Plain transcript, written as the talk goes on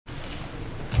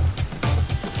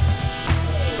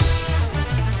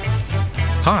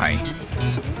Hi.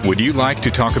 Would you like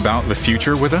to talk about the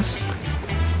future with us?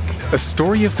 A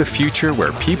story of the future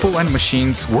where people and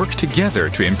machines work together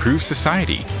to improve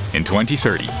society in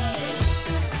 2030.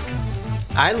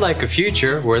 I'd like a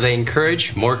future where they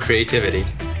encourage more creativity.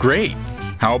 Great.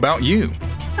 How about you?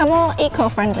 A more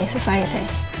eco-friendly society.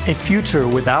 A future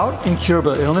without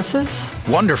incurable illnesses?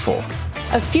 Wonderful.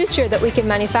 A future that we can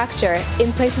manufacture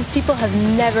in places people have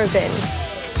never been.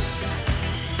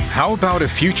 How about a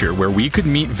future where we could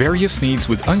meet various needs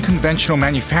with unconventional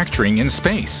manufacturing in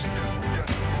space?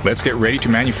 Let's get ready to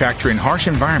manufacture in harsh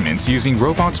environments using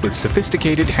robots with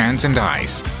sophisticated hands and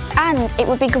eyes. And it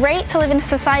would be great to live in a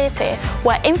society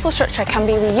where infrastructure can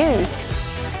be reused.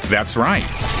 That's right.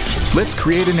 Let's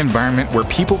create an environment where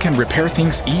people can repair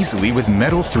things easily with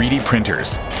metal 3D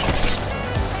printers.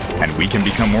 And we can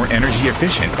become more energy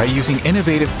efficient by using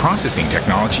innovative processing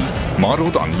technology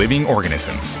modeled on living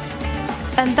organisms.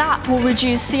 And that will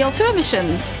reduce CO2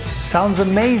 emissions. Sounds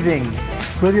amazing!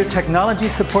 Will your technology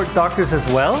support doctors as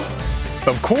well?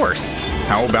 Of course!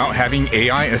 How about having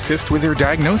AI assist with their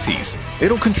diagnoses?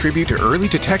 It'll contribute to early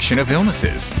detection of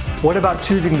illnesses. What about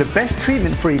choosing the best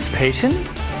treatment for each patient?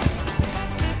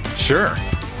 Sure.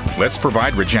 Let's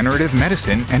provide regenerative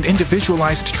medicine and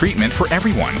individualized treatment for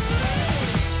everyone.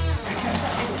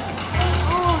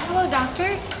 Oh, hello,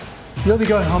 doctor. You'll be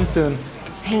going home soon.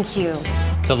 Thank you.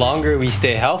 The longer we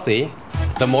stay healthy,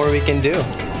 the more we can do.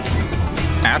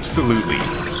 Absolutely.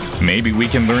 Maybe we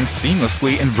can learn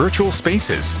seamlessly in virtual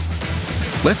spaces.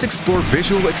 Let's explore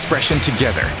visual expression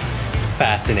together.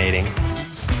 Fascinating.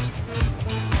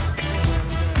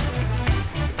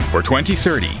 For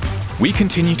 2030, we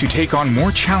continue to take on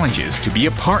more challenges to be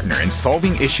a partner in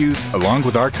solving issues along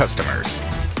with our customers.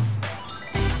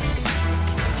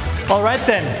 All right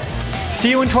then. See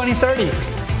you in 2030.